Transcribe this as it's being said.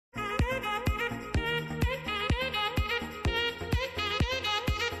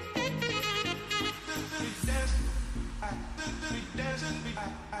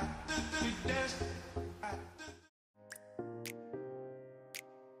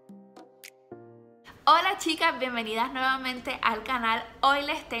Hola chicas, bienvenidas nuevamente al canal. Hoy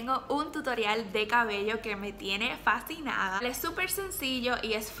les tengo un tutorial de cabello que me tiene fascinada. Es súper sencillo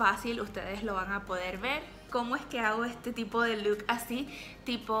y es fácil, ustedes lo van a poder ver. Cómo es que hago este tipo de look así,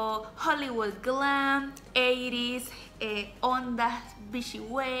 tipo Hollywood Glam, 80s, Ondas, Beachy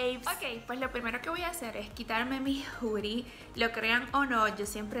Waves. Ok, pues lo primero que voy a hacer es quitarme mi hoodie. Lo crean o no, yo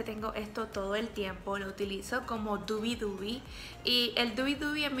siempre tengo esto todo el tiempo. Lo utilizo como doobie doobie. Y el doobie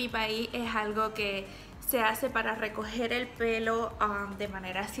doobie en mi país es algo que se hace para recoger el pelo de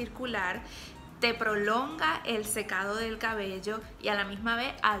manera circular. Te prolonga el secado del cabello y a la misma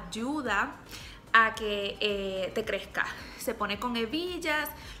vez ayuda a que te crezca. Se pone con hebillas,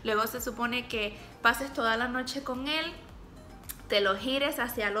 luego se supone que pases toda la noche con él, te lo gires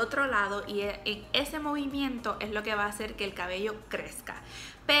hacia el otro lado y en ese movimiento es lo que va a hacer que el cabello crezca.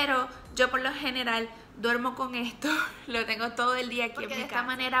 Pero yo por lo general duermo con esto, lo tengo todo el día aquí porque en mi casa. De esta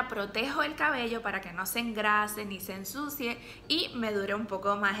manera protejo el cabello para que no se engrase ni se ensucie y me dure un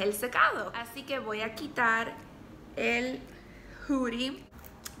poco más el secado. Así que voy a quitar el hoodie.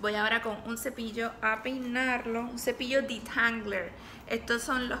 Voy ahora con un cepillo a peinarlo, un cepillo Detangler. Estos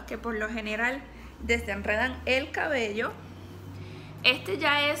son los que por lo general desenredan el cabello. Este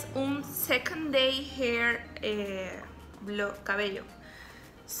ya es un second day hair cabello.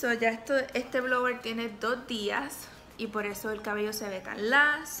 So ya este blower tiene 2 días y por eso el cabello se ve tan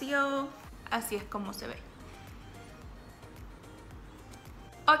lacio. Así es como se ve.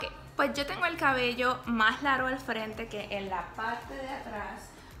 Ok, pues yo tengo el cabello más largo al frente que en la parte de atrás,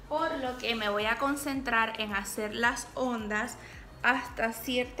 por lo que me voy a concentrar en hacer las ondas hasta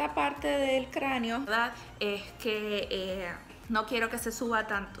cierta parte del cráneo, ¿verdad? Es que no quiero que se suba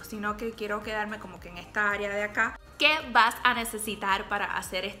tanto, sino que quiero quedarme como que en esta área de acá. ¿Qué vas a necesitar para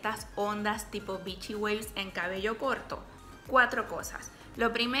hacer estas ondas tipo Beachy Waves en cabello corto? 4 cosas.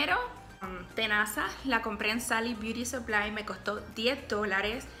 Lo primero, Tenasa, la compré en Sally Beauty Supply, me costó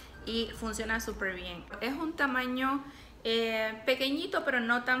 $10 y funciona súper bien. Es un tamaño pequeñito pero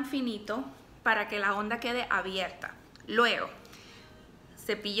no tan finito para que la onda quede abierta. Luego,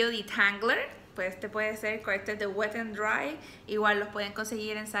 cepillo Detangler, pues este puede ser con este de Wet and Dry, igual los pueden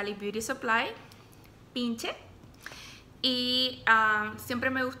conseguir en Sally Beauty Supply. Pinche. Y siempre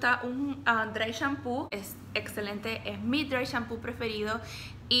me gusta un dry shampoo, es excelente, es mi dry shampoo preferido.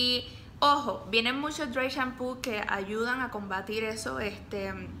 Y ojo, vienen muchos dry shampoo que ayudan a combatir eso,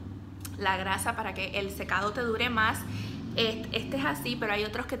 la grasa, para que el secado te dure más. Este es así, pero hay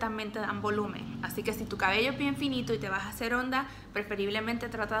otros que también te dan volumen. Así que si tu cabello es bien finito y te vas a hacer onda, preferiblemente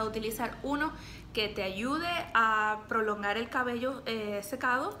trata de utilizar uno que te ayude a prolongar el cabello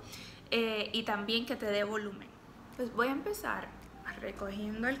secado y también que te dé volumen. Pues voy a empezar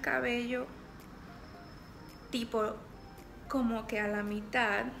recogiendo el cabello tipo como que a la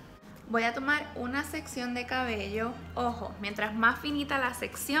mitad. Voy a tomar una sección de cabello. Ojo, mientras más finita la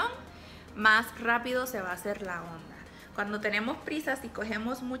sección, más rápido se va a hacer la onda. Cuando tenemos prisa, si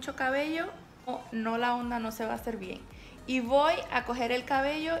cogemos mucho cabello, no, la onda no se va a hacer bien. Y voy a coger el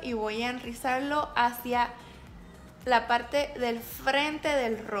cabello y voy a enrizarlo hacia la parte del frente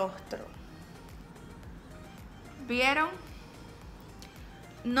del rostro. ¿Vieron?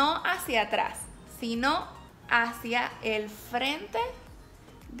 No hacia atrás, sino hacia el frente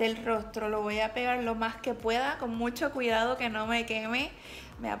del rostro. Lo voy a pegar lo más que pueda, con mucho cuidado que no me queme.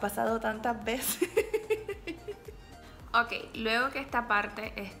 Me ha pasado tantas veces. Ok, luego que esta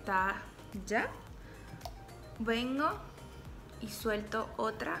parte está ya, vengo y suelto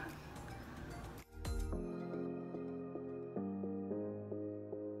otra.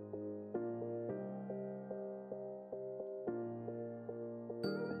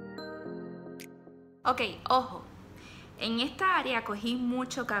 Ok, ojo, en esta área cogí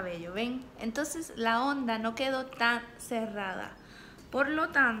mucho cabello, ¿ven? Entonces la onda no quedó tan cerrada. Por lo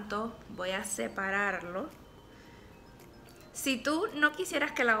tanto, voy a separarlo. Si tú no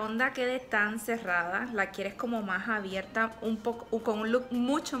quisieras que la onda quede tan cerrada, la quieres como más abierta, un poco, con un look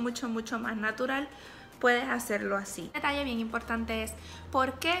mucho más natural, puedes hacerlo así. Un detalle bien importante es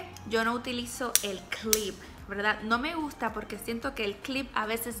por qué yo no utilizo el clip, ¿verdad? No me gusta porque siento que el clip a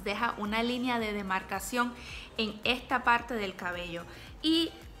veces deja una línea de demarcación en esta parte del cabello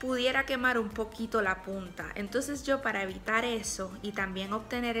y pudiera quemar un poquito la punta. Entonces yo, para evitar eso y también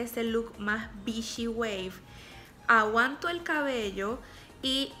obtener ese look más Beachy Wave, aguanto el cabello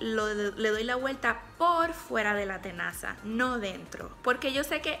y le doy la vuelta por fuera de la tenaza, no dentro, porque yo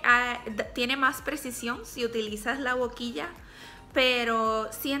sé que tiene más precisión si utilizas la boquilla,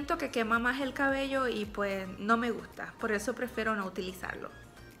 pero siento que quema más el cabello y pues no me gusta, por eso prefiero no utilizarlo.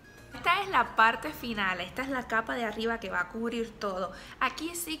 Esta es la parte final, esta es la capa de arriba que va a cubrir todo.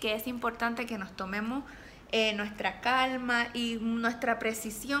 Aquí sí que es importante que nos tomemos nuestra calma y nuestra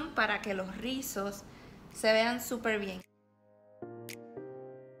precisión para que los rizos se vean súper bien.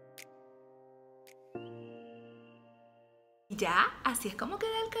 Ya, así es como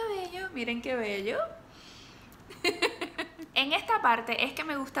queda el cabello, miren qué bello. En esta parte es que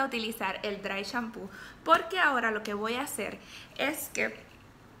me gusta utilizar el dry shampoo, porque ahora lo que voy a hacer es que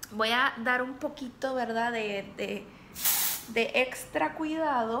voy a dar un poquito, ¿verdad?, de extra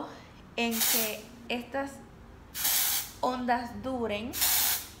cuidado en que estas ondas duren,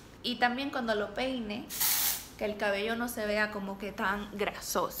 y también cuando lo peine, que el cabello no se vea como que tan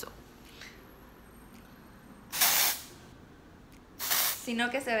grasoso, sino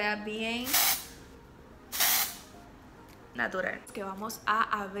que se vea bien natural. Que vamos a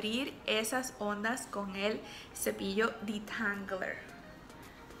abrir esas ondas con el cepillo Detangler.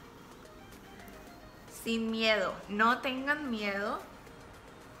 Sin miedo, no tengan miedo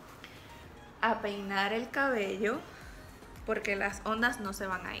a peinar el cabello, porque las ondas no se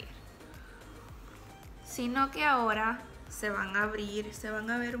van a ir, sino que ahora se van a abrir, se van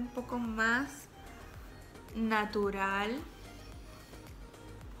a ver un poco más natural.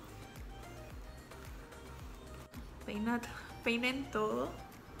 Peinen todo.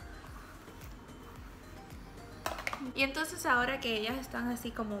 Y entonces ahora que ellas están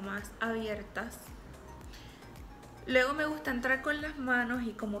así como más abiertas, luego me gusta entrar con las manos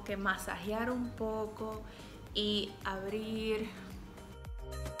y como que masajear un poco y abrir.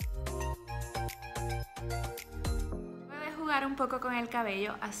 Puedes jugar un poco con el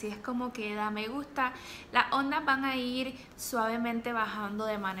cabello, así es como queda. Me gusta. Las ondas van a ir suavemente bajando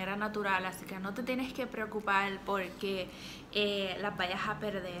de manera natural, así que no te tienes que preocupar porque las vayas a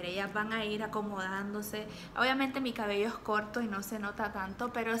perder. Ellas van a ir acomodándose. Obviamente mi cabello es corto y no se nota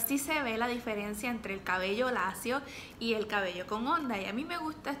tanto, pero sí se ve la diferencia entre el cabello lacio y el cabello con onda. Y a mí me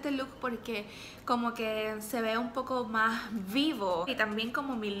gusta este look porque como que se ve un poco más vivo, y también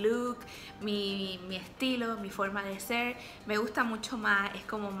como mi look, mi estilo, mi forma de ser me gusta mucho más. Es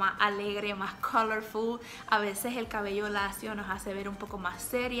como más alegre, más colorful. A veces el cabello lacio nos hace ver un poco más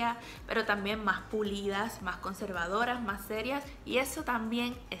seria, pero también más pulidas, más conservadoras, más serias, y eso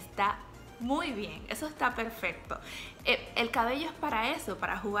también está muy bien, eso está perfecto. El cabello es para eso,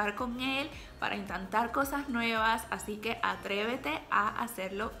 para jugar con él, para intentar cosas nuevas, así que atrévete a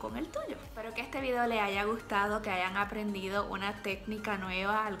hacerlo con el tuyo. Espero que este video les haya gustado, que hayan aprendido una técnica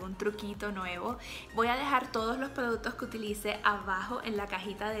nueva, algún truquito nuevo. Voy a dejar todos los productos que utilicé abajo en la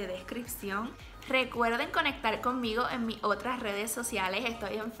cajita de descripción. Recuerden conectar conmigo en mis otras redes sociales,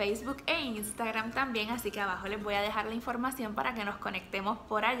 estoy en Facebook e Instagram también, así que abajo les voy a dejar la información para que nos conectemos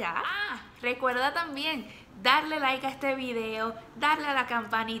por allá. Recuerda también darle like a este video, darle a la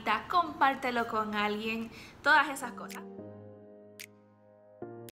campanita, compártelo con alguien, todas esas cosas.